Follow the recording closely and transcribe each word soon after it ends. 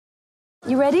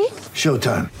You ready?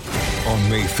 Showtime. On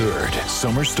May 3rd,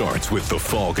 summer starts with The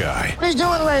Fall Guy. Let's do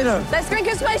it later. Let's drink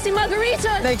a spicy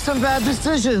margarita. Make some bad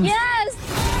decisions.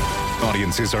 Yes.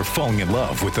 Audiences are falling in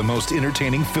love with the most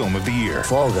entertaining film of the year.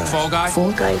 Fall Guy. Fall Guy?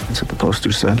 Fall guy. That's what the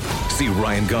poster said. See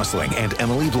Ryan Gosling and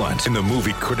Emily Blunt in the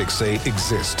movie critics say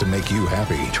exists to make you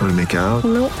happy. Trying to make it out?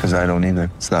 Nope. Because I don't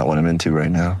either. It's not what I'm into right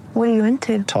now. What are you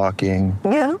into? Talking.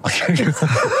 Yeah.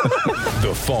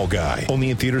 The Fall Guy.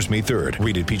 Only in theaters May 3rd.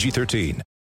 Rated PG-13.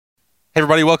 Hey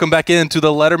everybody, welcome back into the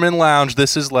Letterman Lounge.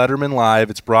 This is Letterman Live.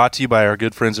 It's brought to you by our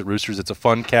good friends at Roosters. It's a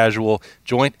fun, casual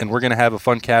joint, and we're going to have a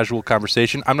fun, casual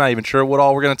conversation. I'm not even sure what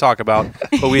all we're going to talk about,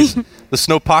 but the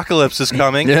snowpocalypse is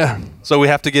coming. Yeah. So we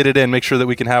have to get it in, make sure that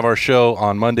we can have our show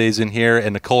on Mondays in here,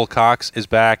 and Nicole Cox is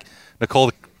back.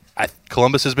 Nicole,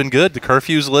 Columbus has been good. The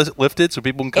curfew's lifted, so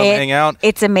people can come hang out.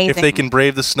 It's amazing. If they can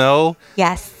brave the snow.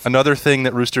 Yes. Another thing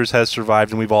that Roosters has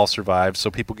survived, and we've all survived, so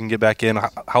people can get back in.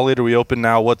 How late are we open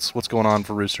now? What's going on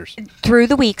for Roosters? Through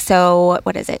the week, so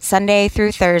what is it? Sunday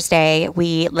through Thursday,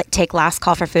 we take last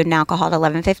call for food and alcohol at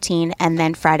 11:15, and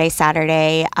then Friday,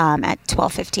 Saturday at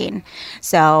 12:15.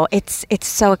 So it's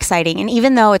so exciting. And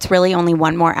even though it's really only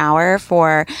one more hour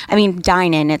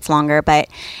dine-in, it's longer, but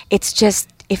it's just,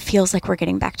 it feels like we're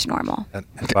getting back to normal.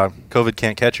 COVID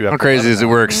can't catch you. How crazy is it?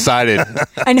 We're excited.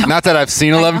 I know. Not that I've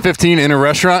seen 11:15 in a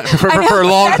restaurant for a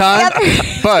long time,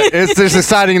 but it's just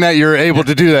exciting that you're able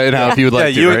to do that now if you would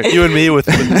like to. You, right? you and me with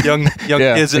young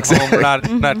Yeah, kids at home, we're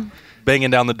not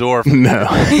banging down the door. No.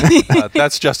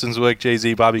 That's Justin Zwick,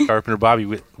 Jay-Z, Bobby Carpenter. Bobby,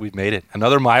 we've made it.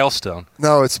 Another milestone.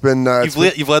 No, it's been.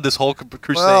 You've led this whole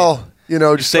crusade. Well,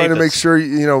 just trying to make us. sure,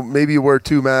 maybe you wear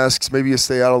 2 masks, maybe you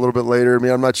stay out a little bit later. I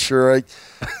mean, I'm not sure.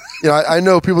 I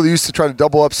know people that used to try to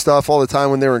double up stuff all the time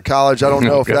when they were in college. I don't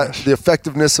know if the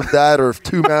effectiveness of that or if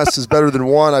 2 masks is better than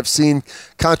 1. I've seen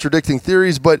contradicting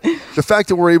theories, but the fact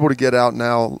that we're able to get out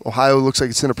now, Ohio looks like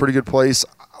it's in a pretty good place.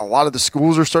 A lot of the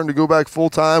schools are starting to go back full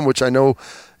time, which I know,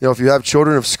 if you have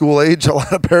children of school age, a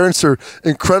lot of parents are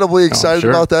incredibly excited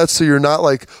about that. So you're not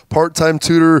like part-time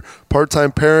tutor,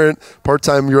 part-time parent,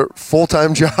 part-time your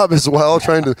full-time job as well,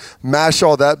 trying to mash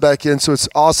all that back in. So it's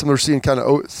awesome. They're seeing kind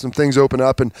of some things open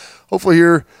up, and hopefully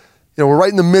here, we're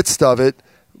right in the midst of it.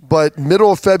 But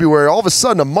middle of February, all of a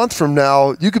sudden, a month from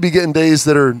now, you could be getting days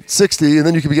that are 60, and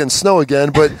then you could be getting snow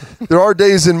again. But there are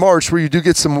days in March where you do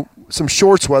get some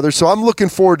shorts weather, so I'm looking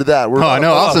forward to that. I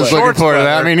know. Austin's looking forward to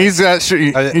that. I mean, he's got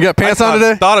you got pants on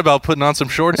today? I thought about putting on some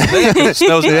shorts today. The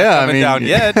snow's not coming down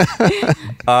yet.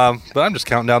 But I'm just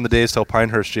counting down the days till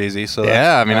Pinehurst, Jay-Z. So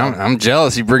I'm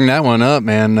jealous. You bring that one up,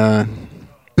 man.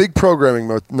 Big programming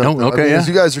mode. As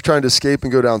you guys are trying to escape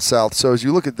and go down south. So as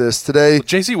you look at this today,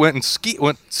 Jay-Z went skiing.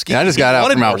 I just got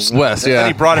out from out west. Yeah, and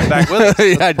he brought it back with us.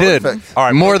 Yeah, I did. All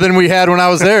right, more than we had when I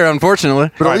was there, unfortunately.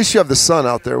 But at least you have the sun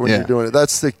out there when you're doing it.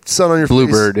 That's the sun on your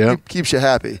Bluebird, face. Keeps you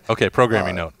happy. Okay,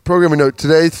 programming note. Programming note.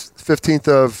 Today, 15th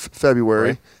of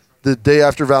February, the day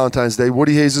after Valentine's Day,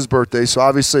 Woody Hayes' birthday. So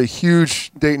obviously a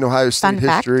huge date in Ohio State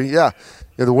history. Yeah.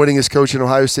 The winningest coach in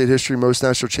Ohio State history, most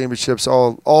national championships,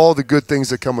 all the good things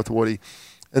that come with Woody.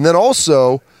 And then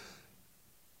also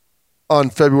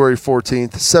on February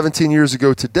 14th, 17 years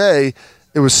ago today,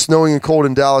 it was snowing and cold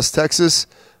in Dallas, Texas,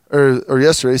 or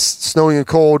yesterday, snowing and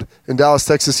cold in Dallas,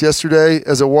 Texas yesterday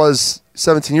as it was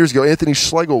 17 years ago. Anthony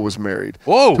Schlegel was married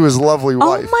to his lovely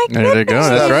wife. Oh, my goodness. There you go.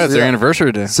 That's right. It's their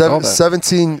anniversary day.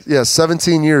 17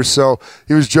 years. So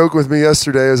he was joking with me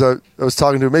yesterday as I was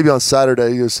talking to him, maybe on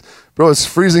Saturday. He goes, bro, it's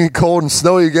freezing and cold and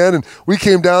snowy again. And we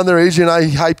came down there. AJ and I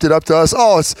hyped it up to us.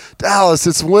 Oh, it's Dallas.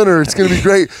 It's winter. It's going to be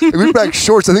great. And we packed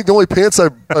shorts. I think the only pants I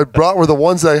brought were the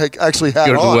ones that I actually had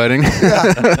on. Go to the wedding.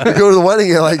 Yeah. We go to the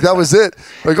wedding, and that was it.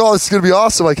 It's going to be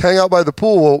awesome. Hang out by the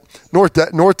pool. Well,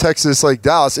 North Texas,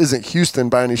 Dallas, isn't Houston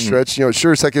by any stretch. It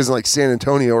sure as heck isn't San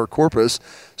Antonio or Corpus.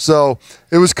 So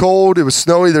it was cold. It was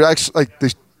snowy. They're actually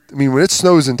when it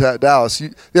snows in Dallas, they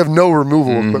have no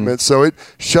removal equipment, so it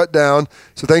shut down.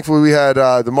 So thankfully we had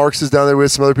the Marxes down there. We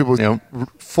had some other people,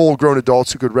 full-grown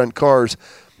adults who could rent cars.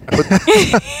 But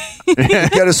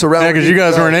get us around. Yeah, because you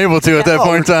guys weren't able to at that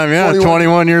point in time. Yeah,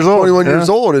 21 years old. 21 years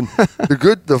old, and the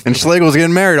good. And Schlegel's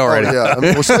getting married already. Oh,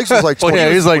 yeah, Schlegel was 20.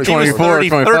 He was 24,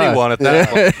 31 at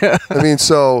that point.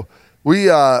 So we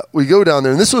go down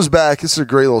there, and this was back. This is a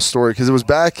great little story because it was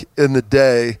back in the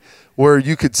day where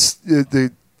you could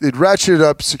they'd ratcheted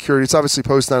up security. It's obviously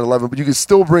post 9/11, but you could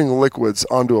still bring liquids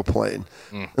onto a plane.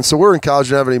 And so we're in college,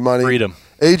 didn't have any money. Freedom.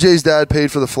 AJ's dad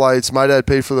paid for the flights. My dad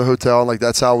paid for the hotel, and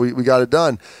that's how we got it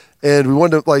done. And we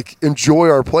wanted to enjoy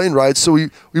our plane ride, so we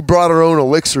brought our own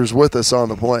elixirs with us on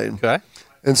the plane. Okay.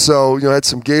 And so, had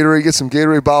some Gatorade, get some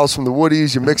Gatorade bottles from the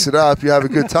Woodies, you mix it up, you have a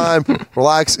good time,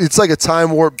 relax. It's like a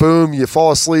time warp, boom, you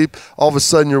fall asleep, all of a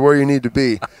sudden you're where you need to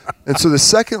be. And so the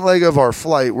second leg of our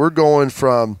flight, we're going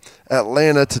from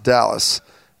Atlanta to Dallas.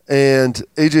 And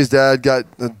AJ's dad got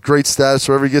a great status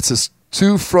wherever he gets his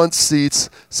 2 front seats,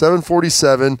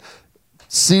 747,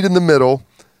 seat in the middle.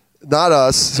 Not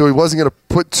us, so he wasn't going to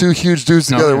put 2 huge dudes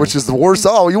together, which is the worst.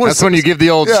 That's when you give the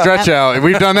old stretch out.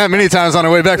 We've done that many times on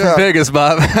our way back from Vegas,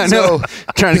 Bob. I know,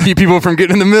 trying to keep people from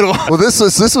getting in the middle. Well, this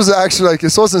was actually like,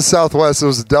 this wasn't Southwest, it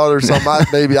was a Delta or something,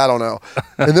 maybe, I don't know.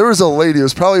 And there was a lady, it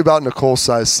was probably about Nicole's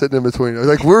size, sitting in between.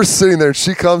 Like, we're sitting there, and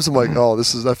she comes, I'm like, oh,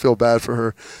 I feel bad for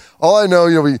her. All I know,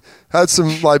 we had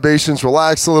some libations,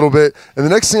 relaxed a little bit, and the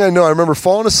next thing I know, I remember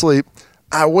falling asleep.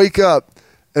 I wake up,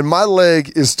 and my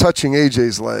leg is touching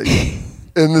AJ's leg.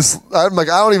 And I'm like,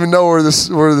 I don't even know where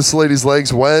this lady's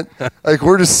legs went. Like,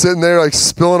 we're just sitting there, like,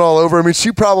 spilling all over. I mean,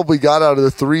 she probably got out of the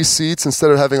 3 seats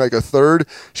instead of having like a third.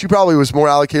 She probably was more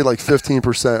allocated, like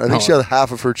 15%. I think she had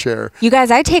half of her chair. You guys,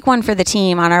 I take one for the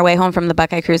team on our way home from the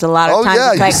Buckeye Cruise a lot of times.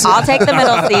 Yeah, it's like, I'll take the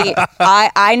middle seat.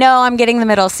 I know I'm getting the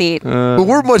middle seat. But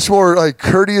we're much more like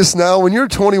courteous now. When you're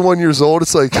 21 years old,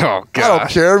 it's like, I don't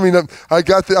care. I mean,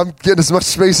 I'm getting as much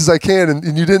space as I can,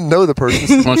 and you didn't know the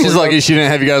person. Well, she's lucky she didn't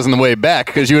have you guys on the way back,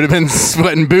 because you would have been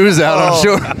sweating booze out, I'm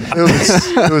sure.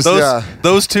 It was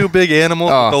those 2 big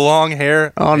animals with the long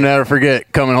hair. I'll never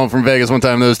forget coming home from Vegas one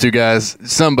time, those 2 guys,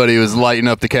 somebody was lighting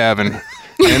up the cabin.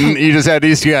 And you just had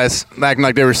these 2 guys acting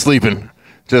like they were sleeping,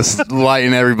 just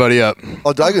lighting everybody up.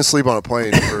 Oh, I can sleep on a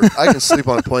plane.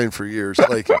 For years.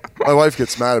 Like, my wife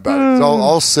gets mad about it. So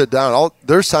I'll sit down.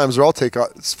 There's times where I'll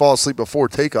fall asleep before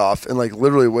takeoff and like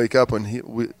literally wake up when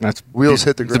wheels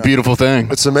hit the ground. It's a beautiful thing.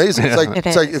 It's amazing. Yeah.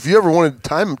 It's like if you ever wanted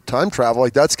time travel,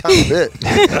 like that's kind of it.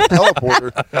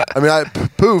 Teleporter. I mean,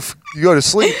 poof. You go to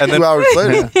sleep, and 2 hours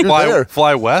later, you're there.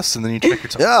 Fly west, and then you check your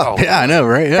time. Yeah, I know,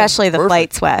 right? Yeah. Especially the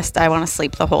flights west. I want to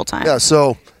sleep the whole time. Yeah,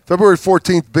 so February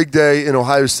 14th, big day in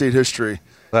Ohio State history.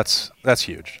 That's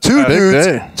huge. Two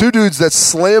dudes that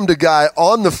slammed a guy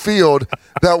on the field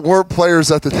that weren't players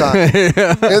at the time.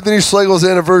 Anthony Schlegel's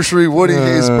anniversary, Woody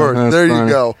Hayes' birth. There funny. You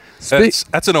go.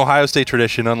 That's an Ohio State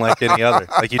tradition unlike any other.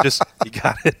 Like, you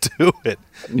got to do it.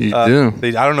 You do.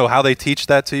 I don't know how they teach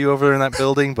that to you over there in that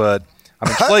building, but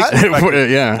I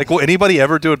mean, yeah. Like, will anybody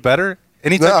ever do it better?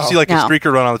 Anytime you see like a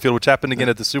streaker run on the field, which happened again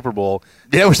at the Super Bowl.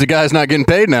 Yeah, which the guy's not getting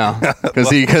paid now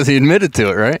because he admitted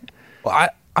to it, right? Well,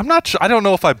 I'm not sure. I don't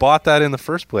know if I bought that in the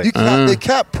first place. They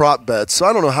cap prop bets, so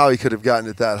I don't know how he could have gotten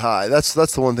it that high. That's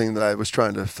the one thing that I was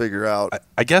trying to figure out.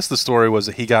 I guess the story was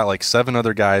that he got like 7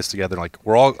 other guys together. Like,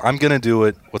 I'm going to do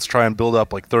it. Let's try and build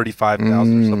up like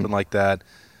 35,000 or something like that.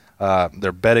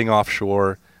 They're betting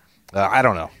offshore. I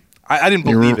don't know. I didn't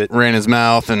believe it. Ran his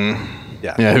mouth and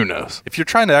yeah, who knows? If you're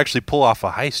trying to actually pull off a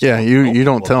heist, you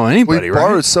don't tell anybody. We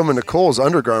borrowed some of Nicole's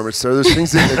undergarments there. There's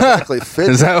things that didn't exactly fit.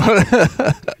 Is that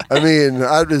what? I mean,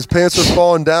 his pants were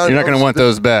falling down. You're not going to want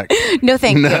those back. No,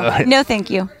 thank you. No,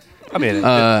 thank you. I mean,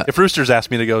 if Roosters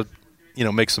asked me to go,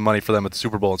 make some money for them at the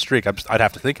Super Bowl and streak, I'd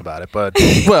have to think about it. But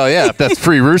well, yeah, if that's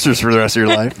free Roosters for the rest of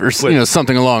your life, or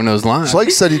something along those lines.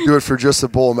 Slake said he'd do it for just a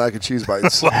bowl of mac and cheese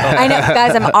bites. I know,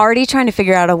 guys. I'm already trying to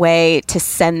figure out a way to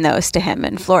send those to him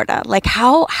in Florida. Like,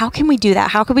 how can we do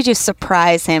that? How could we just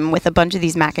surprise him with a bunch of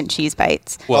these mac and cheese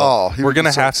bites? Well, we're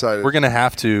gonna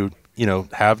have to.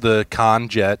 Have the con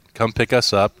jet come pick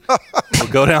us up. We'll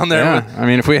go down there. Yeah, I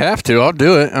mean, if we have to, I'll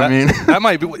do it.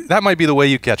 That might be the way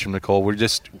you catch him, Nicole. We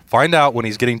just find out when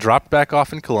he's getting dropped back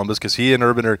off in Columbus, because he and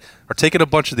Urban are taking a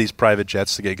bunch of these private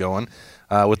jets to get going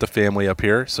with the family up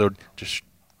here. So just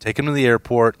take him to the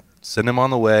airport, send him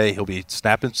on the way. He'll be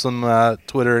snapping some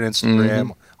Twitter and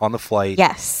Instagram on the flight.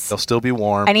 Yes. They'll still be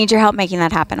warm. I need your help making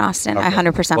that happen, Austin. Okay. I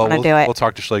 100% want to do it. We'll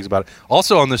talk to Schlegs about it.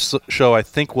 Also on this show, I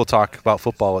think we'll talk about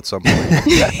football at some point.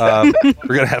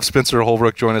 We're going to have Spencer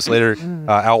Holbrook join us later.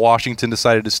 Al Washington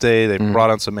decided to stay. They brought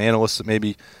on some analysts that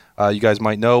maybe you guys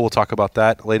might know. We'll talk about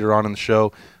that later on in the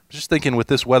show. Just thinking with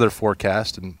this weather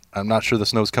forecast, and I'm not sure the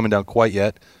snow's coming down quite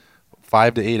yet,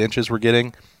 5 to 8 inches we're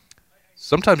getting.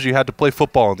 Sometimes you had to play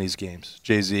football in these games,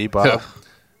 Jay-Z, Bob.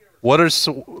 What's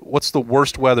the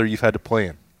worst weather you've had to play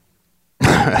in?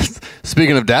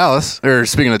 Speaking of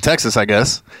Texas, I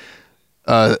guess,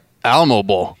 Alamo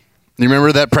Bowl. You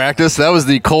remember that practice? That was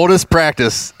the coldest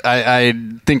practice I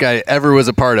think I ever was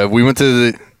a part of. We went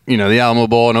to the Alamo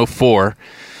Bowl in 2004.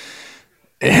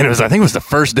 And I think it was the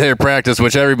first day of practice,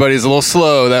 which everybody's a little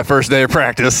slow that first day of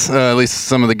practice, at least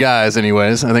some of the guys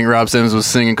anyways. I think Rob Sims was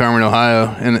singing Carmen,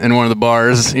 Ohio in one of the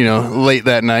bars, late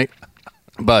that night.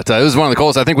 But it was one of the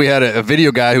coldest. I think we had a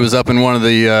video guy who was up in one of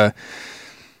the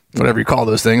whatever you call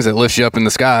those things that lifts you up in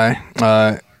the sky.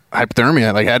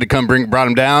 Hypothermia, like had to brought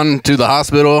him down to the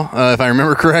hospital, if I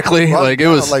remember correctly. Right like it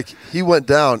now, was like he went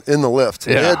down in the lift.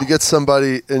 Yeah. They had to get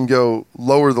somebody and go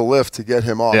lower the lift to get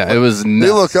him off. Yeah, Like, it was They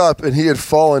nuts. look up and he had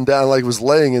fallen down, like was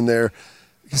laying in there.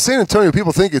 San Antonio,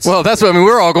 people think it's well. That's what I mean.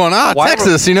 We're all going,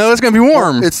 Texas. You know, it's gonna be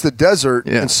warm. It's the desert,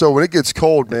 Yeah. and so when it gets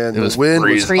cold, man, the was wind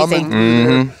was freezing. humming through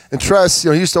there. And Tress, he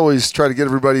used to always try to get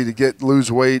everybody to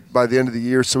lose weight by the end of the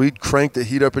year, so he'd crank the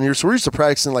heat up in here. So we're used to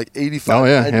practicing like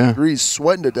 85, 90 degrees,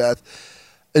 sweating to death.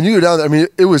 And you go down there, I mean,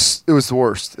 it was the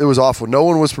worst. It was awful. No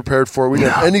one was prepared for it. We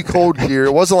didn't have any cold gear.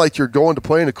 It wasn't like you're going to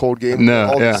play in a cold game.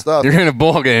 All this stuff. You're in a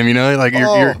bowl game, you know, like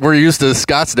we're used to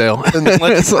Scottsdale.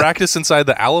 Let's practice inside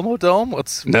the Alamo Dome.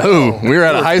 We were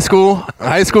at a high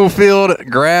school field,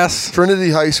 grass.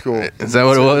 Trinity High School. Is that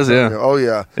what it was? Yeah. Oh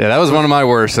yeah. Yeah, that was one of my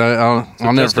worst.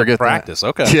 I'll never forget practice. that.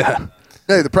 Okay. Yeah.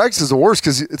 Hey, the practice is the worst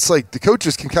because it's like the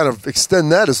coaches can kind of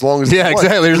extend that as long as they want.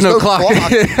 Exactly. There's no clock.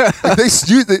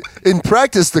 Like in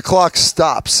practice, the clock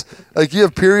stops. Like you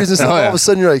have periods and stuff. All of a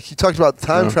sudden, you're like, you talked about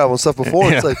time travel and stuff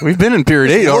before. It's like we've been in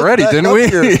period 8 already, didn't we?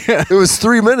 It was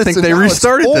 3 minutes. I think and they now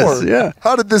restarted it's 4. this. Yeah.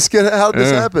 How did this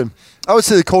happen? I would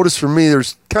say the coldest for me.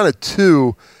 There's kind of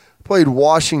two. Played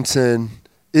Washington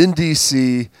in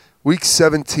D.C. week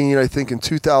 17, I think, in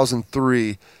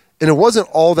 2003. And it wasn't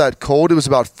all that cold. It was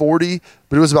about 40,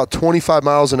 but it was about 25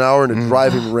 miles an hour in a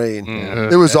driving rain.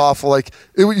 It was awful. Like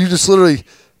you just literally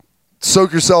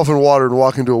soak yourself in water and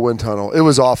walk into a wind tunnel. It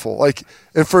was awful. Like,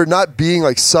 and for it not being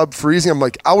like sub-freezing, I'm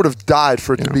like, I would have died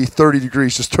for it to be 30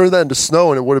 degrees. Just turn that into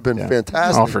snow, and it would have been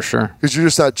fantastic. Oh, for sure. Because you're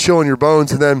just not chilling your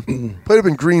bones. And then played up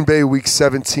in Green Bay week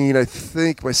 17, I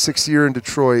think, my 6th year in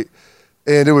Detroit.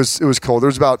 And it was cold. There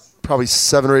was about probably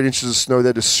 7 or 8 inches of snow they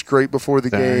had to scrape before the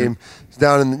game. It's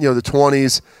down in the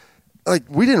 20s. Like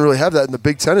we didn't really have that in the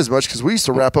Big Ten as much because we used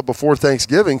to wrap up before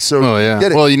Thanksgiving. So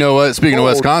well, you know what? Speaking of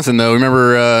Wisconsin, though,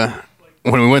 remember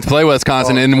when we went to play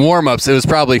Wisconsin in warm-ups, it was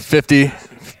probably 50,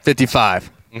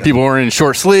 55. People were in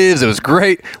short sleeves. It was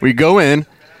great. We go in,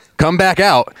 come back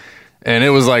out, and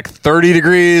it was like 30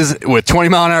 degrees with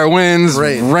 20-mile-an-hour winds,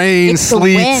 rain,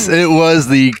 sleets. It was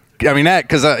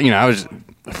because I was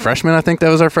a freshman. I think that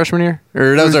was our freshman year,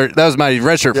 or that was my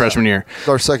redshirt freshman year.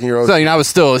 Our second year. So I was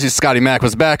still. Scotty Mack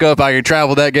was back up. I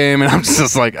traveled that game, and I'm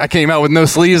just like I came out with no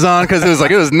sleeves on because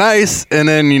it was nice, and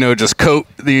then just coat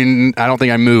the. I don't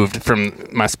think I moved from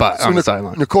my spot on the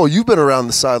sideline. Nicole, you've been around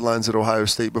the sidelines at Ohio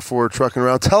State before, trucking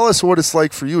around. Tell us what it's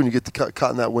like for you when you get to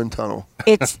caught in that wind tunnel.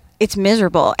 It's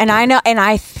miserable. And I know, and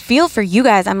I feel for you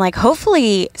guys. I'm like,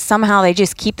 hopefully somehow they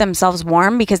just keep themselves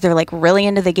warm because they're like really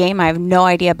into the game. I have no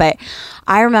idea. But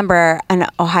I remember an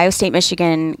Ohio State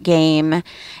Michigan game,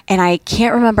 and I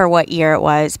can't remember what year it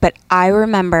was, but I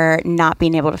remember not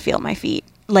being able to feel my feet.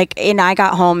 And I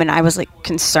got home and I was like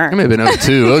concerned. It may have been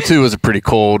 02. 02 was a pretty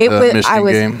cold Michigan I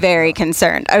was game. very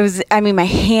concerned. My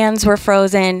hands were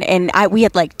frozen, and we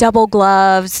had like double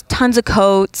gloves, tons of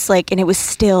coats, and it was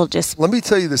still just. Let me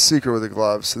tell you the secret with the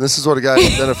gloves. And this is what a guy in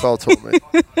the NFL told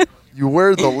me. You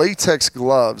wear the latex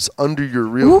gloves under your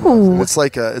real gloves. And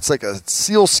it's like a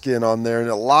seal skin on there, and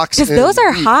it locks in. Because those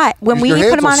are hot when we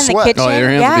put them on in the kitchen. Oh, your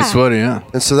hands will be sweaty, yeah.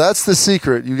 And so that's the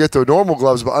secret. You get the normal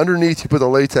gloves, but underneath you put the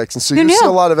latex. And so Who you knew? see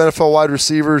a lot of NFL wide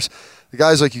receivers. The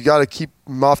guys you got to keep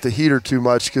them off the heater too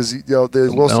much because they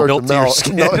will start to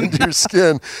melt into your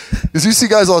skin. Because you see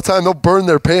guys all the time, they'll burn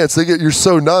their pants. You're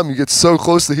so numb, you get so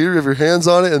close to the heater, you have your hands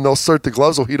on it, and the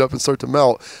gloves will heat up and start to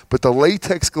melt. But the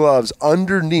latex gloves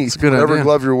underneath whatever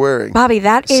glove you're wearing. Bobby,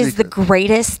 that is the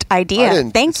greatest idea.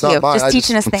 Thank you. Just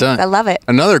teaching us things. I love it.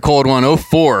 Another cold one,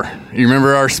 04. You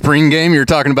remember our spring game? You were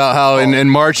talking about how in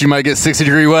March you might get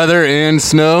 60-degree weather and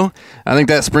snow. I think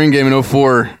that spring game in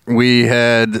 04, we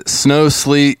had snow,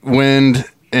 sleet, wind,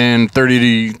 and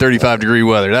 30 to 35-degree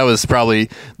weather. That was probably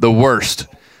the worst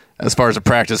as far as the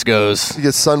practice goes. You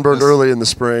get sunburned early in the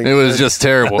spring. It was just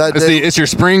terrible. It's your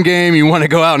spring game. You want to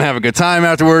go out and have a good time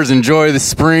afterwards, enjoy the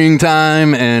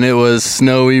springtime, and it was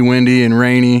snowy, windy, and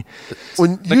rainy.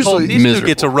 Usually these two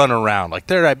get to run around.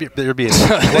 They're being.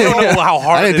 They don't know how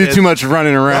hard I didn't do too much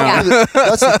running around.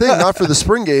 That's the thing. Not for the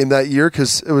spring game that year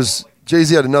because it was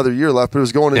Jay-Z had another year left, but it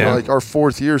was going into our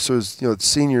 4th year, so it was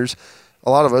seniors,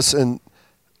 a lot of us, and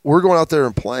we're going out there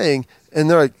and playing, And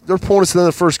they're pulling us in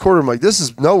the first quarter. I'm like, this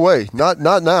is no way, not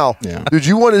now. Yeah. Dude,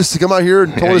 you wanted us to come out here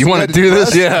and told us you we want had to do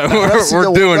this? rest? Yeah, Rest we're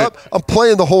and doing up. it. I'm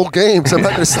playing the whole game, so I'm not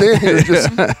going to stand here and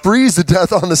just freeze to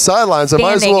death on the sidelines. I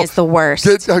might as Standing well is the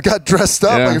worst. I got dressed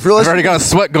up. Yeah. Like, if I've you're already got a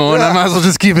sweat going. Yeah. I might as well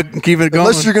just keep it going.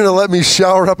 Unless you're going to let me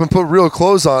shower up and put real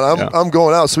clothes on, I'm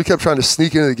going out. So we kept trying to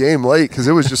sneak into the game late because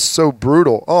it was just so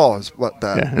brutal. Oh, it's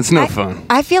bad. Yeah, it's no fun.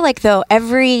 I feel like though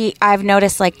I've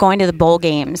noticed like going to the bowl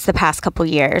games the past couple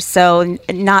years. So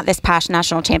not this past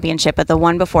national championship, but the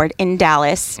one before in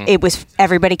Dallas. It was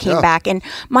everybody came back, and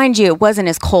mind you, it wasn't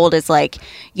as cold as like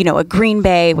a Green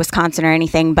Bay, Wisconsin, or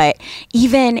anything. But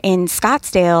even in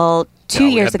Scottsdale 2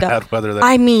 we years had ago, bad weather there.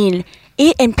 I mean.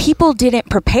 And people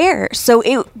didn't prepare, so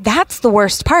that's the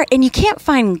worst part. And you can't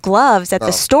find gloves at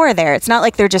the store there. It's not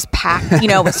like they're just packed,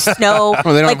 with snow.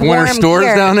 Well, they don't like have winter warm stores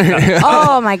gear. down there.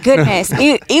 Oh my goodness,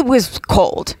 it was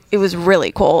cold. It was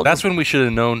really cold. That's when we should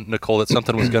have known, Nicole, that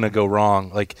something was going to go wrong.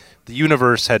 Like, the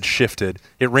universe had shifted.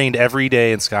 It rained every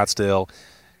day in Scottsdale.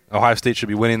 Ohio State should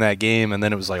be winning that game, and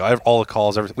then it was like all the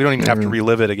calls. Everything. We don't even have to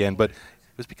relive it again, but it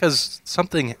was because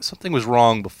something was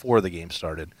wrong before the game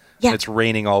started. Yeah. It's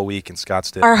raining all week in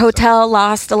Scottsdale. Our hotel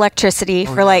lost electricity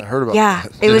for I heard about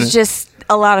that. it was just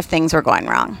a lot of things were going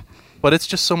wrong. But it's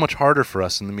just so much harder for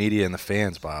us in the media and the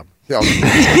fans, Bob. Yeah.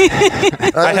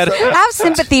 I had Have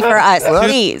sympathy for us,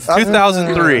 please.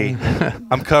 2003.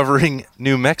 I'm covering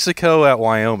New Mexico at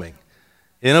Wyoming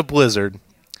in a blizzard.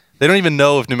 They don't even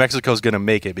know if New Mexico's going to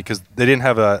make it because they didn't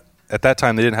have at that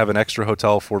time they didn't have an extra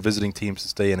hotel for visiting teams to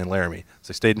stay in Laramie.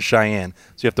 So they stayed in Cheyenne.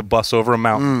 So you have to bus over a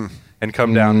mountain and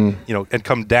come down, and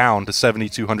come down to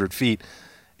 7,200 feet,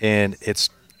 and it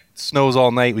snows all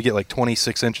night. We get like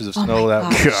 26 inches of snow that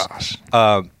week. Gosh.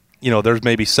 There's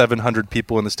maybe 700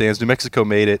 people in the stands. New Mexico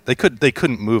made it. They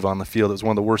couldn't move on the field. It was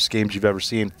one of the worst games you've ever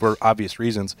seen for obvious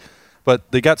reasons.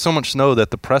 But they got so much snow that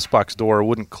the press box door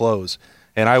wouldn't close.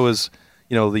 And I was,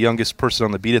 the youngest person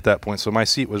on the beat at that point, so my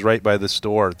seat was right by this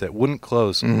door that wouldn't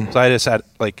close. So I just had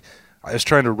I was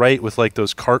trying to write with like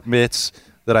those cart mitts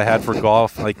that I had for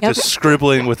golf, just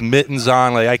scribbling with mittens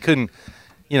on. Like I couldn't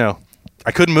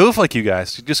move like you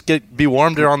guys. You just be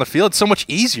warm there on the field. It's so much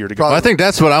easier to go. Well, I think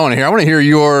that's what I want to hear. I want to hear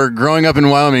your growing up in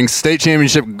Wyoming state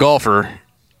championship golfer.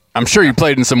 I'm sure you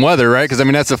played in some weather, right? Because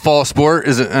that's a fall sport.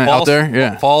 Is it out there?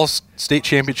 Yeah. Fall state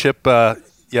championship.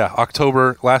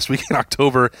 October, last week in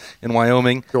October in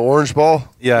Wyoming. The orange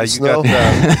ball. Yeah, you snow.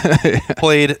 got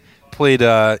played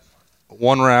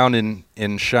one round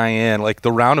in Cheyenne, like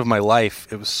the round of my life.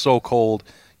 It was so cold.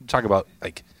 You talk about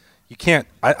you can't.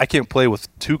 I can't play with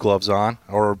 2 gloves on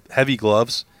or heavy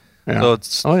gloves. Yeah.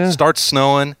 So it starts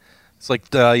snowing. It's like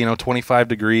 25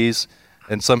 degrees,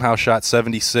 and somehow shot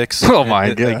 76. Oh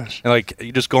my gosh! And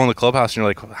you just go in the clubhouse and you're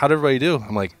like, how'd everybody do?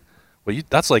 I'm like, well,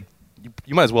 that's like.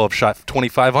 You might as well have shot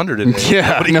 2,500 in there.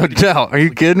 Yeah, no doubt. Are you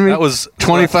kidding me? That was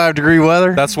 25-degree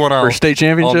weather. That's one for state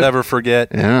championship. I'll never forget.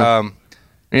 Yeah.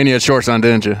 And you had shorts on,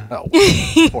 didn't you? Oh,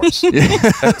 of course.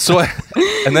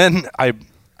 And then I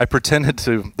pretended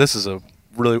to. This is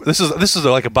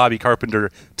like a Bobby Carpenter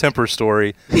temper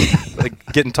story, like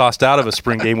getting tossed out of a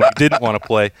spring game when you didn't want to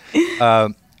play.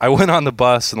 I went on the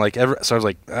bus and so I was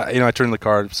like, I turned the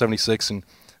car 76 and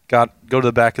go to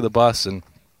the back of the bus and.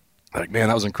 Man,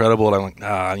 that was incredible. And I'm like,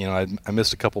 I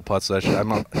missed a couple putts.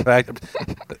 In fact,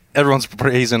 everyone's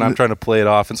praising. I'm trying to play it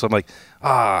off, and so I'm like,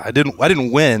 I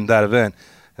didn't win that event,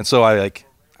 and so I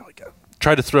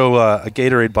tried to throw a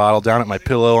Gatorade bottle down at my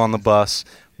pillow on the bus,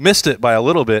 missed it by a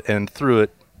little bit, and threw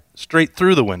it straight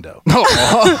through the window. And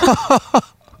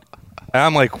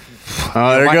I'm like,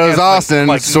 there goes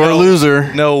Austin, sore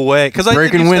loser. No way, because I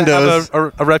breaking windows.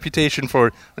 Have a reputation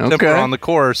for temper on the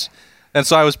course. And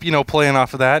so I was, playing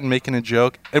off of that and making a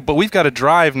joke. But we've got to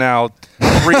drive now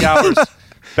 3 hours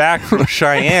back from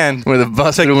Cheyenne with a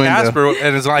busted to window. Casper,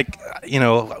 and it's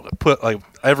put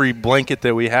every blanket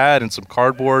that we had and some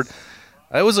cardboard.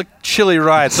 It was a chilly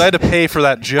ride, so I had to pay for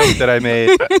that joke that I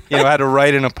made. I had to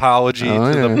write an apology to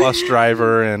the bus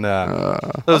driver, and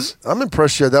I'm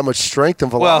impressed you had that much strength and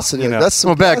velocity.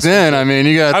 Back then,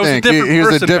 you got to think he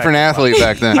was a different athlete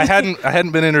back then. I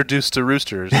hadn't been introduced to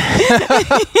roosters.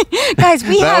 Guys,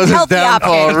 we have healthy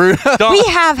options. We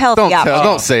have healthy options.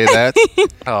 Don't say that.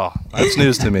 Oh, that's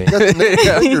news to me. You got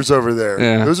the fingers over there.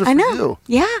 Yeah. Those are for you.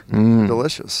 Yeah.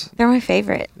 Delicious. They're my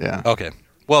favorite. Yeah. Okay.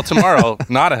 Well, tomorrow,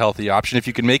 not a healthy option. If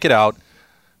you can make it out,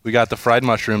 we got the fried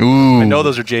mushroom. Ooh. I know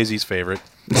those are Jay-Z's favorite.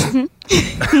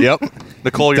 Yep.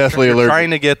 Nicole, Definitely you're allergic.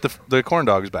 trying to get the corn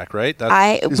dogs back, right?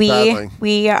 That's,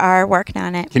 We are working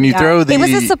on it. Can you We are. throw It was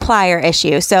a the- supplier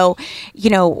issue, so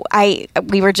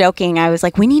we were joking. I was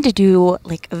like, we need to do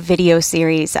like a video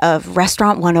series of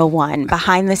Restaurant 101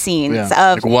 behind the scenes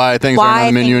Yeah. of Like why things aren't on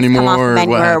the menu things come anymore, off the or menu,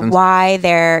 what or happens. why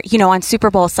they're on Super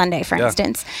Bowl Sunday, for Yeah.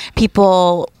 instance,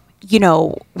 people.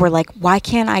 Were like, why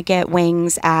can't I get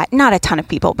wings at, not a ton of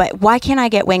people, but why can't I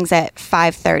get wings at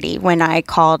 5:30 when I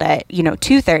called at,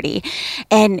 2:30?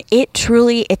 And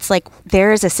it's like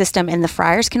there is a system and the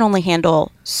fryers can only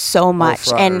handle so much.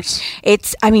 And fryers.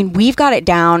 we've got it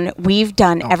down. We've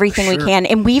done everything we sure. can.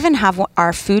 And we even have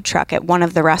our food truck at one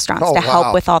of the restaurants Oh, to help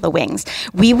wow. with all the wings.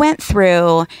 We went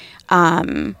through,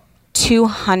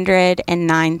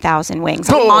 209,000 wings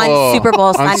on Super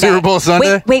Bowl Sunday. On Super Bowl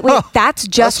Sunday? Wait. That's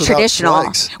just That's without traditional.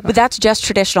 flags. That's just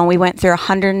traditional. We went through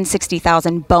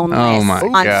 160,000 boneless Oh my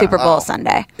on God. Super Bowl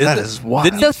Sunday. That is wild.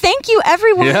 Didn't So thank you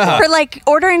everyone Yeah. for like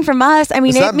ordering from us. I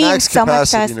mean, Is it that means max so much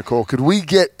to capacity, us. Nicole? Could we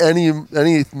get any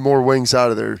more wings out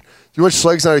of there? Do you want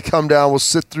Schlegs and I to come down? We'll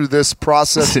sit through this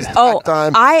process. This Oh,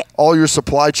 time, I- all your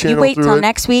supply chain. You wait through till it.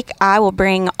 next week. I will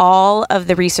bring all of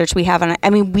the research we have on it. I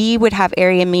mean, we would have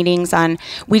area meetings on.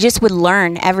 We just would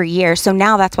learn every year. So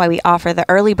now that's why we offer the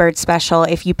early bird special.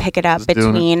 If you pick it up doing it.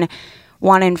 between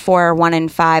 1 and 4 or 1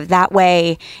 and 5, that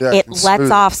way Yeah, it can lets smooth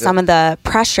it, off yeah. some of the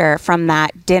pressure from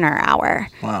that dinner hour.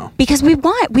 Wow. Because we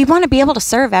want to be able to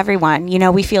serve everyone.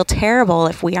 We feel terrible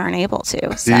if we aren't able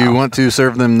to. So Do you want to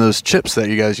serve them those chips that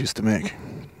you guys used to make?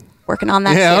 working on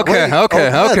that. Yeah. too. Okay. Wait, Okay. oh,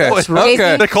 yeah, okay. that's right.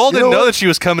 Okay. Nicole didn't You know know what? that she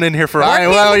was coming in here for. All right,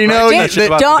 well,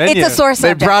 Don't. It's a sore They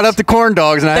subject. brought up the corn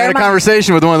dogs, and I They're had a my-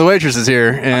 conversation with one of the waitresses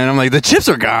here, and I'm like, the chips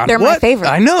are gone. They're my What? favorite.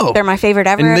 I know. They're my favorite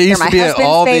ever. And they used They're to my be at husband's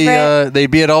all favorite.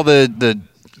 they'd be at all the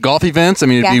golf events. I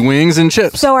mean, it'd Yeah. be wings and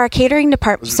chips. So our catering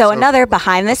department. So another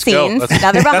behind the scenes.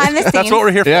 Another behind the scenes. That's what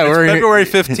we're here for. yeah, It's we're here- February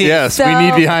 15th. Yes, So- we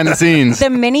need behind the scenes.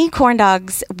 The mini corn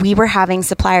dogs, we were having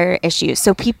supplier issues.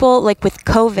 So people like with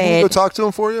Can we go COVID, talk to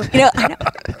him for you? I know,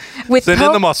 with Send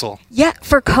in the muscle. Yeah,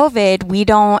 for COVID,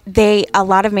 a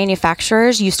lot of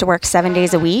manufacturers used to work 7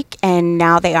 days a week and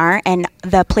now they aren't. And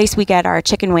the place we get our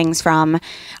chicken wings from,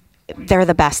 they're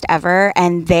the best ever,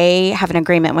 and they have an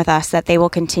agreement with us that they will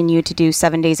continue to do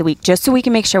 7 days a week just so we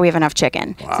can make sure we have enough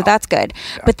chicken. So that's good.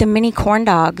 But the mini corn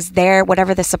dogs,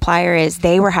 whatever the supplier is,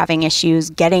 they were having issues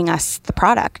getting us the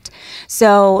product.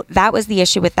 So that was the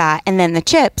issue with that. And then the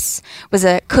chips was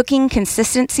a cooking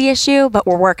consistency issue, but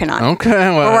we're working on it. Okay, We're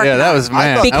well, working yeah, that on was it. man.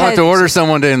 I went Because- to order some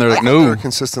one day, and they're like, They're no.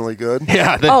 consistently good.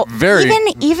 Yeah, they're Oh, very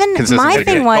even consistent. my They're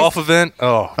thing good. was Golf event.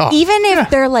 Oh. even if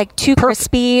they're like too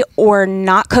crispy or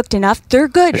not cooked enough, they're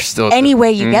good They're still any good.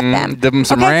 way you get them. Dip them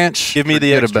some Okay? ranch. Give me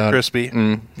the forget extra about it. crispy.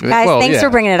 Guys, Well, thanks yeah. for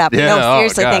bringing it up. Yeah, No, oh,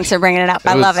 seriously, gosh. thanks for bringing it up.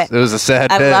 I was- love it. It was a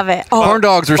sad I day. love it. Oh. Corn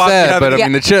dogs were Bob, you sad, have but I any-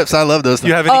 mean, the chips, I love those Do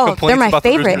you things. have any Oh, complaints they're my about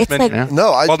favorite. the It's like- Yeah.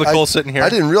 No, While Nicole's sitting here. I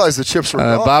didn't realize the chips were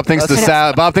gone. Bob thinks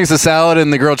Bob thinks the salad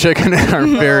and the grilled chicken are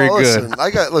very Oh, good.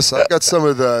 listen, I've got some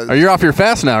of the. Are you off your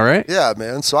fast now, right? Yeah,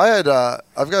 man. So I've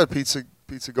got a pizza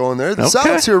going there. The Okay.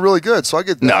 salads here are really good. So I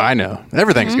get No, I know.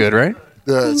 Everything's good, right?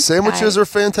 the sandwiches guys. are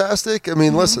fantastic. I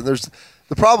mean, listen,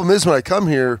 the problem is when I come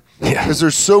here, Yeah. because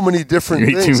there's so many different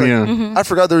You eat things. too Like, many. I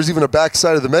forgot there was even a back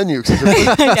side of the menu. 'Cause there's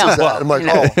pizzas at. I'm like,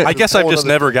 oh. I guess I've just another-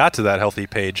 never got to that healthy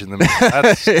page in the menu.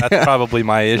 That's probably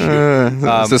my issue.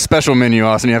 It's a special menu,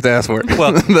 Austin. You have to ask for it.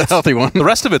 Well, the healthy one. The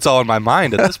rest of it's all in my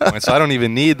mind at this point, so I don't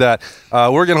even need that.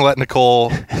 We're going to let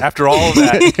Nicole, after all of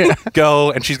that,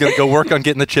 go, and she's going to go work on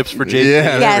getting the chips for JJ. Yeah,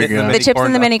 there Yes, we go. the chips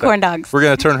and the mini corn dogs. We're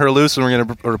going to turn her loose, and we're going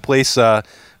to replace her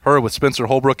with Spencer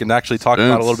Holbrook and actually talk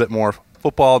about a little bit more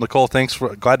football. Nicole,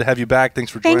 glad to have you back.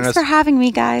 Thanks for joining Thanks us. for having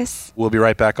me, guys. We'll be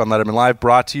right back on Letterman Live,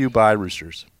 brought to you by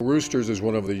Roosters. Roosters is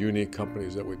one of the unique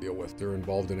companies that we deal with. They're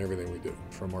involved in everything we do,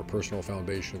 from our personal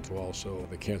foundation to also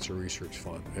the Cancer Research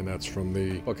Fund. And that's from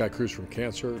the Buckeye Cruise from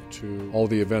Cancer to all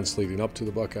the events leading up to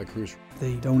the Buckeye Cruise.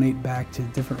 They donate back to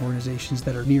different organizations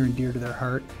that are near and dear to their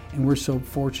heart, and we're so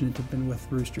fortunate to have been with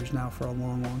Roosters now for a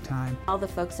long, long time. All the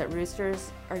folks at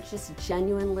Roosters are just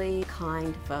genuinely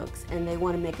kind folks, and they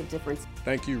want to make a difference.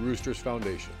 Thank you, Roosters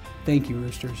Foundation. Thank you,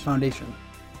 Roosters Foundation.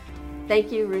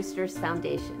 Thank you, Roosters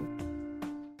Foundation.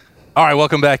 All right,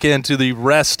 welcome back into the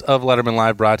rest of Letterman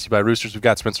Live, brought to you by Roosters. We've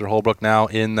got Spencer Holbrook now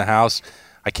in the house.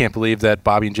 I can't believe that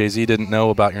Bobby and Jay-Z didn't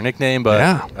know about your nickname, but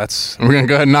Yeah. that's... We're going to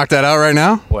go ahead and knock that out right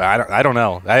now? Well, I don't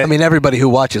know. I mean, everybody who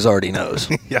watches already knows.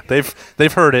 Yeah,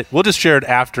 they've heard it. We'll just share it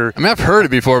after. I mean, I've heard it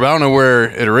before, but I don't know where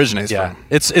it originates Yeah, from.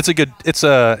 it's a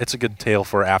good tale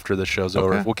for after the show's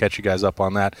over. Okay. We'll catch you guys up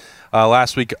on that.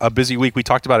 Last week, a busy week. We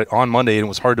talked about it on Monday, and it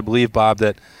was hard to believe, Bob,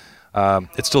 that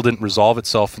it still didn't resolve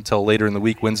itself until later in the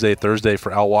week, Wednesday, Thursday,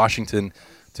 for Al Washington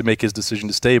to make his decision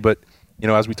to stay. But,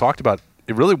 as we talked about,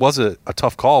 it really was a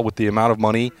tough call with the amount of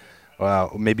money,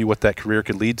 maybe what that career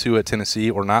could lead to at Tennessee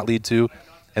or not lead to,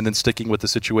 and then sticking with a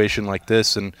situation like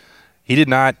this. And he did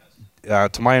not,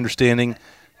 to my understanding,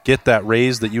 get that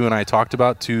raise that you and I talked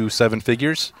about to 7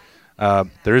 figures.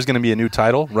 There is going to be a new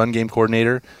title, run game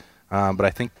coordinator, but I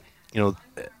think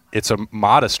it's a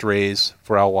modest raise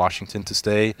for Al Washington to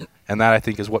stay, and that I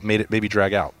think is what made it maybe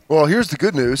drag out. Well, here's the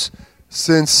good news.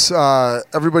 Since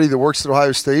everybody that works at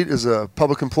Ohio State is a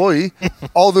public employee,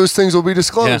 all those things will be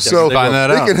disclosed. Yeah, so they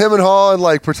can him and haw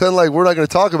and pretend like we're not going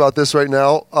to talk about this right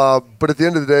now. But at the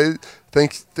end of the day,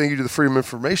 thank you to the Freedom of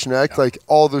Information Act,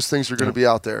 all those things are going to be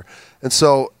out there. And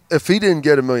so if he didn't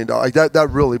get $1 million, that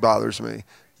really bothers me.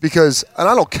 Because, and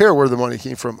I don't care where the money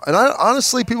came from. And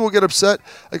honestly, people get upset.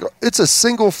 It's a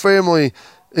single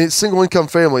income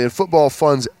family, and football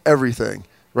funds everything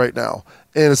right now.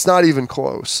 And it's not even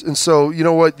close. And so, you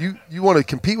know what? You want to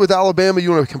compete with Alabama.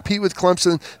 You want to compete with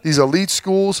Clemson, these elite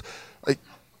schools.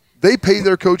 They pay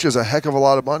their coaches a heck of a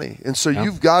lot of money. And so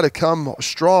you've got to come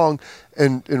strong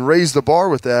and raise the bar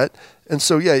with that. And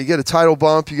so, you get a title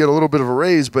bump. You get a little bit of a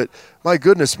raise. But, my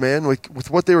goodness, man, with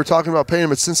what they were talking about paying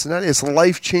him at Cincinnati, it's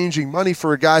life-changing money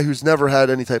for a guy who's never had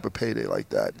any type of payday like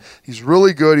that. He's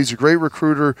really good. He's a great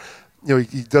recruiter.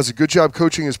 He does a good job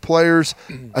coaching his players.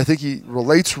 I think he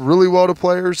relates really well to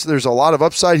players. There's a lot of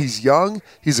upside. He's young.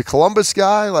 He's a Columbus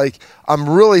guy. I'm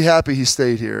really happy he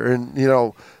stayed here.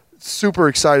 And, super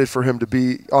excited for him to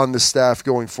be on the staff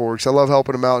going forward because I love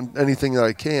helping him out in anything that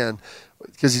I can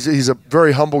because he's a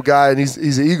very humble guy and he's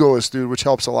an egoless dude, which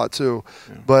helps a lot too.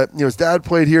 Yeah. But, his dad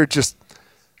played here.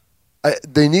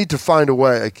 They need to find a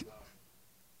way.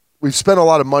 We've spent a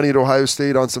lot of money at Ohio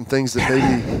State on some things that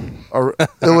maybe are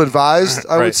ill-advised,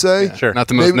 I would say. Yeah. Sure. Not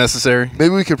the most necessary.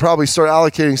 Maybe we could probably start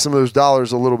allocating some of those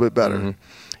dollars a little bit better. Mm-hmm.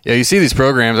 Yeah, you see these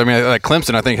programs. I mean, like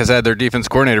Clemson, I think, has had their defense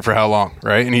coordinator for how long,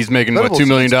 right? And he's making, $2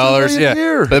 million? $2 million a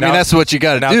year. But, that's what you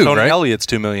got to do, Tony right? Elliott's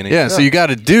 $2 million a year. Yeah, so you got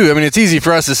to do. I mean, it's easy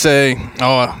for us to say,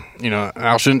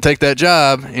 Al shouldn't take that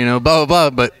job, blah, blah, blah.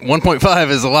 But 1.5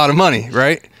 is a lot of money,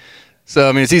 right? So,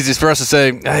 I mean, it's easy for us to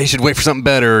say, you should wait for something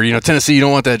better. Or, Tennessee, you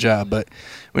don't want that job. But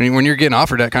when you're getting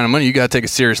offered that kind of money, you got to take a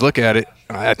serious look at it.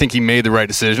 I think he made the right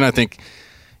decision. I think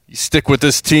you stick with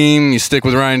this team, you stick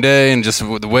with Ryan Day, and just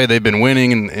with the way they've been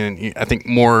winning, and I think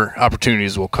more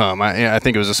opportunities will come. I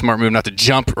think it was a smart move not to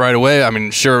jump right away. I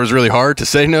mean, sure, it was really hard to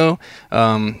say no,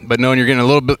 but knowing you're getting a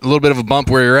little bit of a bump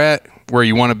where you're at, where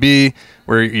you want to be,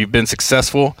 where you've been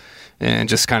successful, and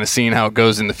just kind of seeing how it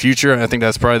goes in the future, I think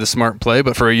that's probably the smart play.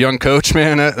 But for a young coach,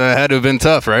 man, that had to have been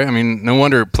tough, right? I mean, no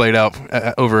wonder it played out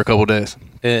over a couple of days.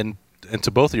 And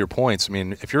to both of your points, I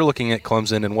mean, if you're looking at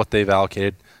Clemson and what they've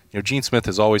allocated, Gene Smith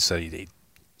has always said he's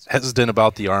hesitant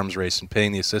about the arms race and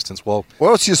paying the assistants. Well,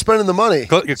 where else are you spending the money?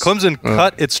 Clemson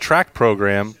cut its track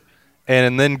program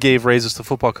and then gave raises to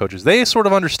football coaches. They sort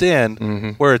of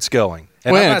understand where it's going.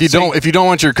 And if you don't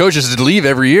want your coaches to leave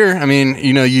every year, I mean,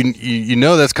 you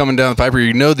know that's coming down the pipe,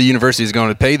 or the university is going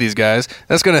to pay these guys.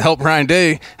 That's going to help Ryan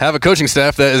Day have a coaching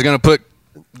staff that is going to put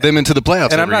them into the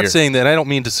playoffs. And I'm not year. saying that. I don't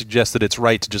mean to suggest that it's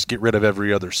right to just get rid of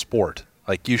every other sport.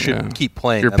 You should keep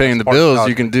playing. You're paying the bills.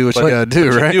 You can do what you got to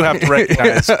do, right? You do have to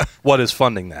recognize what is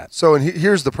funding that. So, and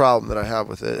here's the problem that I have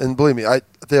with it. And believe me,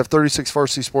 they have 36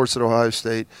 varsity sports at Ohio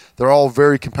State. They're all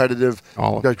very competitive.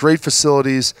 You've got great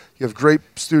facilities. You have great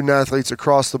student athletes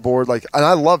across the board. And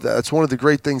I love that. That's one of the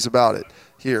great things about it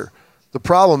here. The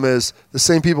problem is the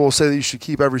same people will say that you should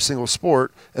keep every single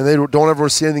sport, and they don't ever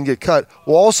see anything get cut,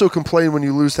 will also complain when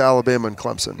you lose to Alabama and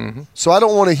Clemson. Mm-hmm. So I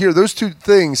don't want to hear those two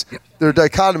things. They're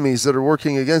dichotomies that are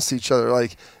working against each other.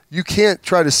 You can't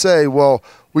try to say, well,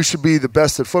 we should be the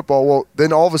best at football. Well,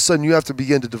 then all of a sudden you have to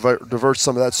begin to divert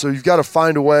some of that. So you've got to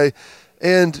find a way.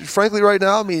 And frankly, right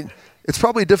now, I mean, it's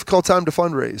probably a difficult time to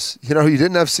fundraise. You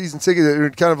didn't have season tickets. You're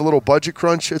kind of a little budget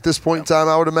crunch at this point in time,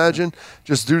 I would imagine,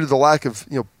 just due to the lack of,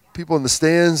 people in the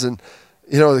stands and,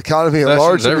 the economy at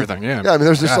large. Everything, yeah. Yeah, I mean,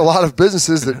 there's just a lot of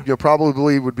businesses that,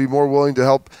 probably would be more willing to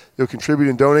help, contribute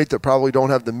and donate that probably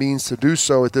don't have the means to do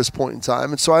so at this point in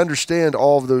time. And so I understand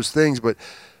all of those things, but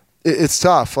it's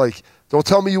tough. Don't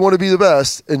tell me you want to be the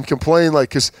best and complain,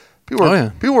 because people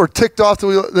were ticked off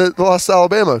that they lost to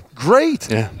Alabama. Great.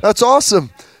 Yeah. That's awesome.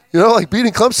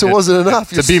 Beating Clemson wasn't enough.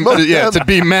 To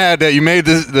be mad that you made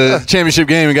the championship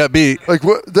game and got beat.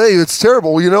 It's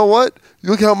terrible. Well, you know what? You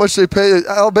look at how much they pay.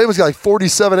 Alabama's got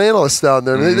 47 analysts down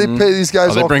there. They pay these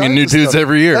guys. They bring in new dudes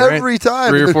every year. Every time,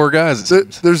 3 or 4 guys.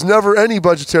 There's never any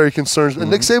budgetary concerns.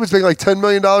 And Nick Saban's making $10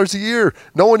 million a year.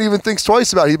 No one even thinks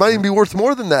twice about it. He might even be worth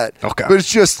more than that. Okay. But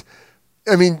it's just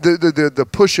I mean, the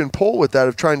push and pull with that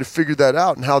of trying to figure that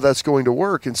out and how that's going to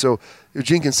work. And so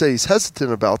Eugene can say he's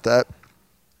hesitant about that.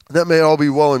 That may all be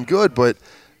well and good, but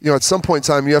at some point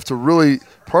in time, you have to really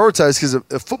prioritize, because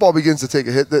if football begins to take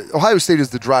a hit, Ohio State is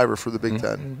the driver for the Big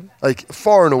Ten, like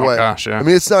far and away. Oh, gosh, yeah. I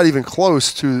mean, it's not even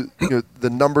close to the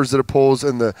numbers that it pulls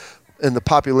and the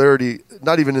popularity,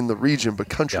 not even in the region, but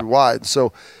countrywide. Yeah.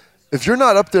 So if you're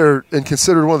not up there and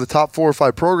considered one of the top 4 or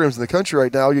 5 programs in the country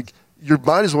right now, you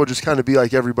might as well just kind of be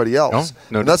like everybody else.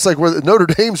 And that's like where Notre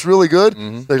Dame's really good.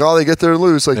 Like, they get there and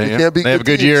lose. Like, they can't beat. They have a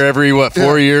good year every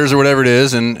 4 years or whatever it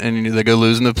is, and they go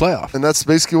lose in the playoff. And that's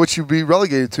basically what you'd be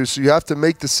relegated to. So you have to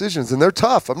make decisions, and they're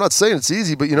tough. I'm not saying it's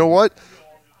easy, but you know what?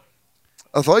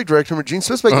 Athletic director Gene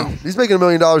Smith's he's making $1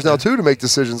 million now too to make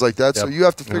decisions like that. Yep. So you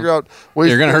have to figure out ways.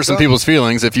 You're going to hurt some people's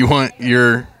feelings if you want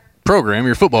your program,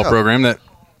 your football program that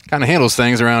kind of handles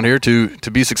things around here to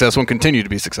be successful and continue to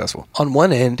be successful. On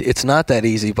one end, it's not that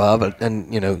easy, Bob,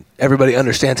 and everybody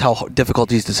understands how difficult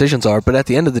these decisions are. But at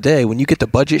the end of the day, when you get the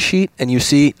budget sheet and you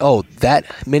see, that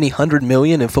many $100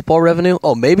 million in football revenue,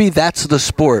 maybe that's the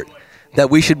sport that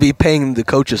we should be paying the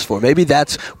coaches for. Maybe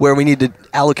that's where we need to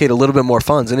allocate a little bit more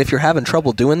funds. And if you're having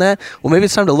trouble doing that, well, maybe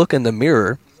it's time to look in the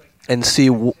mirror and see,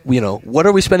 what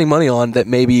are we spending money on that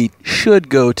maybe should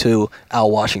go to Al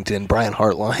Washington, Brian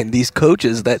Hartline, these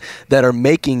coaches that are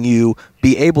making you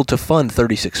be able to fund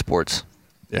 36 sports.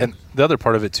 Yeah. And the other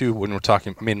part of it, too, when we're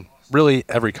talking, really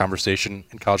every conversation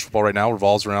in college football right now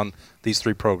revolves around these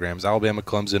 3 programs, Alabama,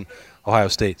 Clemson, Ohio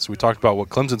State. So we talked about what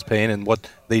Clemson's paying and what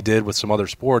they did with some other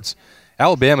sports.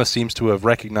 Alabama seems to have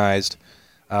recognized,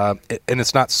 and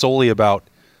it's not solely about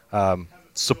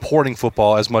supporting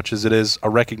football as much as it is a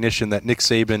recognition that Nick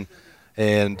Saban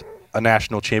and a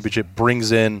national championship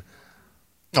brings in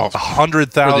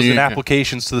 100,000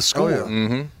 applications to the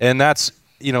school. And that's,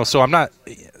 so I'm not,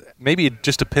 maybe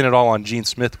just to pin it all on Gene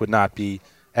Smith would not be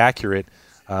accurate.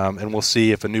 And we'll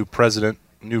see if a new president,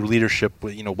 new leadership,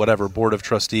 whatever, board of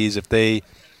trustees, if they,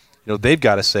 they've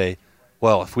got to say,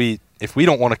 well, if we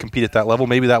don't want to compete at that level,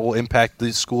 maybe that will impact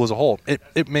the school as a whole.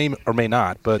 It may or may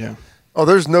not, but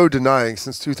there's no denying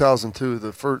since 2002,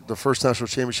 the first national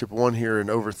championship won here in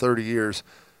over 30 years.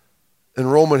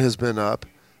 Enrollment has been up.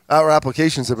 Our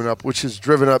applications have been up, which has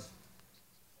driven up,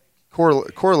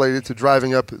 correlated to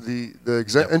driving up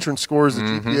the entrance scores, the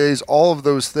GPAs, all of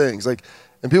those things. And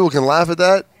people can laugh at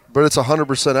that, but it's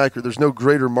 100% accurate. There's no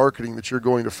greater marketing that you're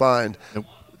going to find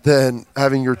than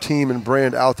having your team and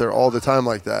brand out there all the time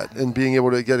like that and being able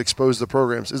to get exposed to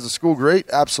programs. Is the school great?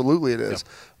 Absolutely it is.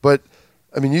 But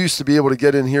you used to be able to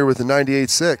get in here with a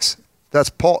 98.6. That's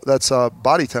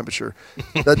body temperature.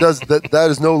 That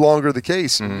is no longer the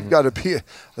case. You've got to be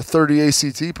a 30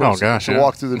 ACT person to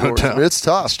walk through the doors. It's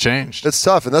tough. It's changed. It's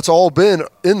tough, and that's all been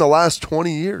in the last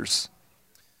 20 years.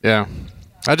 Yeah.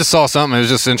 I just saw something. It was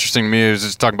just interesting to me. It was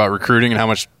just talking about recruiting and how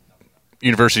much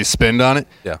universities spend on it.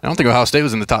 Yeah. I don't think Ohio State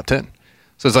was in the top 10.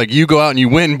 So it's like you go out and you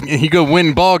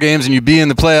win ball games and you be in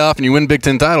the playoff and you win Big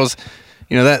Ten titles.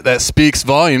 That speaks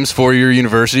volumes for your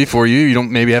university, for you. You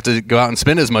don't maybe have to go out and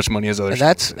spend as much money as others.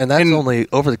 And that's only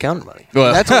over-the-counter money.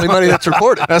 Well, that's only money that's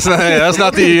reported. That's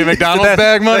not the McDonald's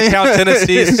bag money. Count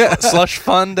Tennessee's slush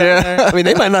fund down there.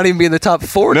 They might not even be in the top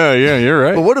 40. No, yeah, you're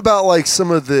right. But what about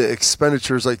some of the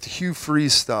expenditures, like the Hugh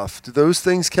Freeze stuff? Do those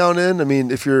things count in?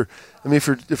 If you're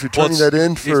turning that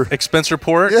in for expense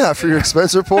report, for your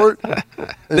expense report,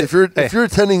 and if you're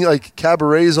attending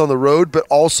cabarets on the road, but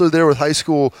also there with high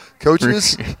school coaches,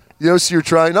 so you're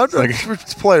trying not for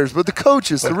players, but the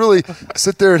coaches to really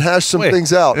sit there and hash some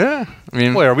things out. Yeah,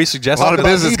 are we suggesting a lot of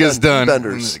business gets done?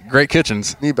 Benders. Great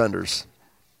kitchens, knee benders.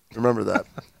 Remember that.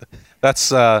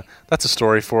 That's a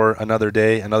story for another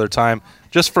day, another time.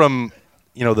 Just from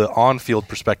the on-field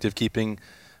perspective, keeping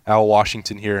Al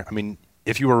Washington here.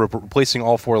 If you were replacing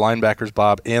all 4 linebackers,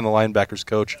 Bob, and the linebackers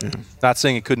coach, not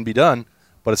saying it couldn't be done,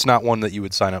 but it's not one that you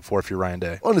would sign up for if you're Ryan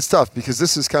Day. Well, and it's tough because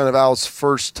this is kind of Al's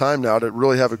first time now to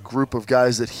really have a group of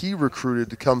guys that he recruited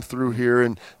to come through here,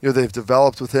 and they've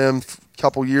developed with him a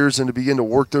couple years and to begin to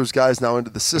work those guys now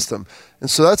into the system. And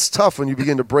so that's tough when you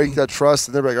begin to break that trust,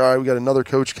 and they're like, all right, we got another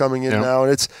coach coming in now,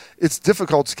 and it's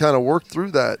difficult to kind of work through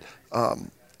that.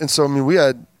 And so,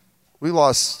 we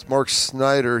lost Mark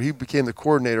Snyder. He became the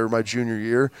coordinator my junior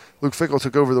year. Luke Fickle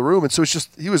took over the room. And so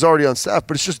he was already on staff,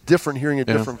 but it's just different hearing a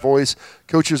different voice.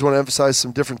 Coaches want to emphasize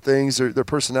some different things. Their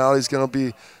personality is going to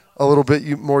be a little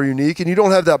bit more unique. And you don't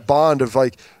have that bond of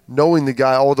knowing the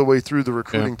guy all the way through the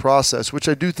recruiting process, which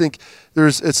I do think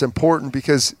it's important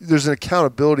because there's an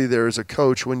accountability there as a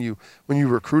coach when you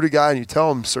recruit a guy and you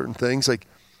tell him certain things.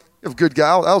 a good guy.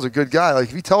 Al's a good guy. Like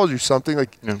if he tells you something,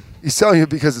 like he's telling you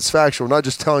because it's factual, not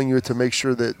just telling you to make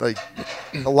sure that like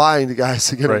lying to guys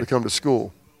to get them to come to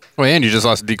school. Well, and you just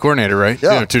lost a D coordinator, right?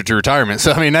 Yeah. To retirement.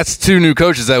 So, I mean, that's 2 new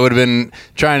coaches that would have been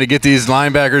trying to get these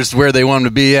linebackers where they want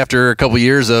them to be after a couple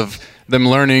years of them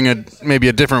learning maybe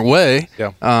a different way.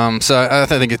 Yeah. So I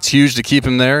think it's huge to keep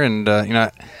him there. And,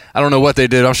 I don't know what they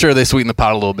did. I'm sure they sweetened the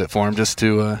pot a little bit for him just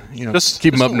to,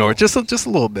 keep him up north. Just a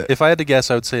little bit. If I had to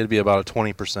guess, I would say it'd be about a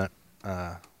 20%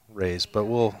 raise, but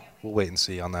we'll wait and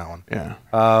see on that one. Yeah.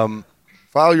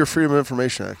 File your Freedom of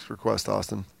Information Act request,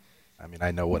 Austin. I mean,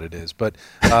 I know what it is, but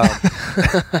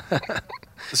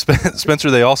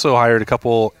Spencer, they also hired a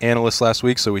couple analysts last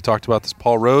week, so we talked about this.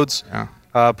 Paul Rhodes,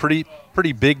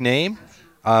 pretty big name.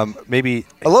 Maybe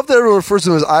I love that everyone refers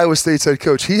to him as Iowa State's head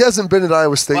coach. He hasn't been at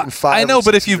Iowa State in 5 I know,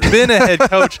 but if you've been a head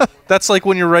coach, that's like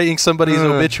when you're writing somebody's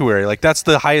obituary. Like that's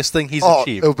the highest thing he's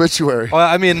achieved. Obituary. Well,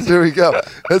 I mean, there we go.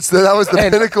 That was the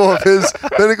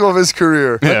pinnacle of his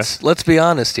career. Yeah. Let's be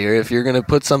honest here. If you're going to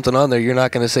put something on there, you're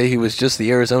not going to say he was just the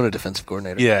Arizona defensive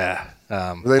coordinator. Yeah.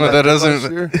 That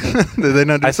doesn't. Did they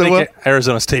not do so well?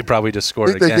 Arizona State probably just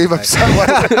scored They gave up.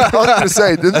 I was going to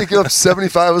say, didn't they give up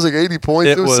 75? It was like 80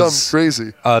 points. It was something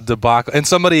crazy. Debacle. And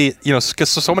somebody, because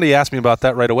somebody asked me about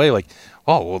that right away. Like,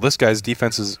 oh, well, this guy's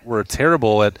defenses were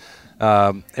terrible at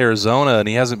Arizona, and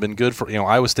he hasn't been good for.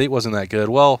 Iowa State wasn't that good.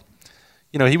 Well,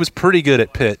 he was pretty good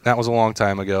at Pitt. That was a long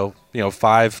time ago.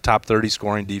 5 top 30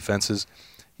 scoring defenses.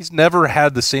 He's never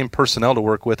had the same personnel to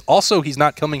work with. Also, he's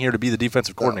not coming here to be the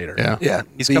defensive coordinator. Yeah.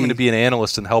 He's coming to be an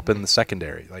analyst and help in the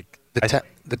secondary. Like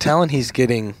the talent he's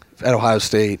getting at Ohio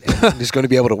State, and he's going to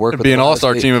be able to work with be an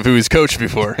all-star team of who he's coached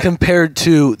before. Compared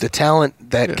to the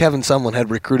talent that Kevin Sumlin had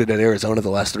recruited at Arizona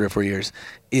the last 3 or 4 years,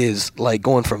 is like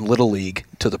going from little league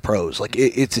to the pros. Like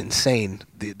it's insane,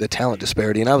 the talent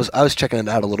disparity. And I was checking it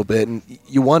out a little bit, and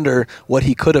you wonder what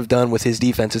he could have done with his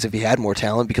defenses if he had more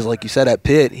talent. Because like you said, at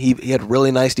Pitt, he had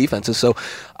really nice defenses. So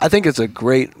I think it's a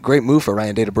great move for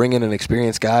Ryan Day to bring in an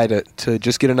experienced guy to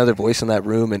just get another voice in that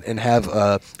room and have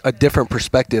a different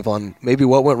perspective on maybe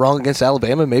what went wrong against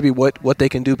Alabama, maybe what they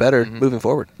can do better moving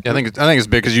forward. Yeah, I think it's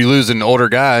big because you lose an older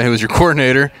guy who was your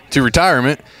coordinator to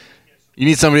retirement. You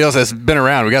need somebody else that's been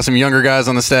around. We got some younger guys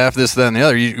on the staff, this, that, and the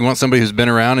other. You want somebody who's been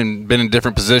around and been in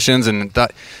different positions and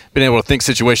been able to think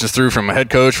situations through from a head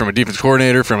coach, from a defense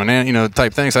coordinator, from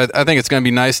type thing. So I think it's going to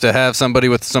be nice to have somebody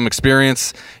with some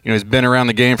experience, who's been around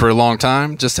the game for a long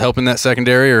time, just helping that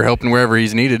secondary or helping wherever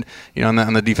he's needed, on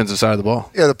the defensive side of the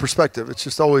ball. Yeah, the perspective. It's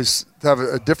just always to have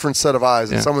a different set of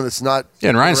eyes and someone that's not. Yeah,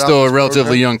 and Ryan's still a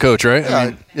relatively young coach, right?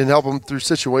 Yeah, and help him through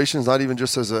situations, not even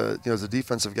just as a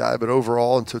defensive guy, but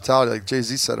overall in totality, like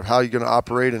Jay-Z said, of how you're going to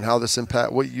operate and how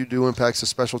what you do impacts the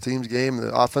special teams game,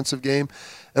 the offensive game.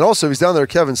 And also, he's down there,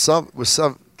 Kevin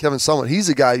Sumlin. He's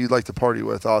a guy you'd like to party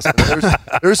with, Austin.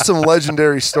 There's some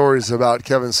legendary stories about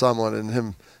Kevin Sumlin and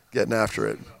him getting after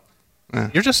it.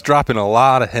 You're just dropping a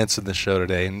lot of hints in the show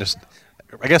today, and just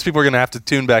I guess people are going to have to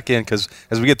tune back in because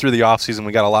as we get through the offseason,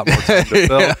 we got a lot more time to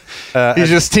fill. He's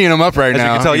just teeing them up right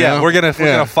now. As you can tell, we're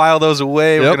gonna file those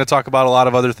away. We're gonna talk about a lot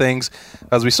of other things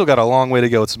as we still got a long way to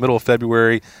go. It's the middle of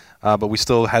February. But we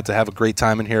still had to have a great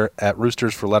time in here at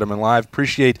Roosters for Letterman Live.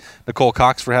 Appreciate Nicole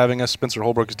Cox for having us. Spencer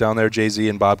Holbrook is down there, Jay-Z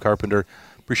and Bob Carpenter.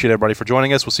 Appreciate everybody for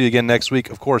joining us. We'll see you again next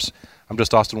week. Of course, I'm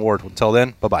just Austin Ward. Until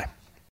then, bye-bye.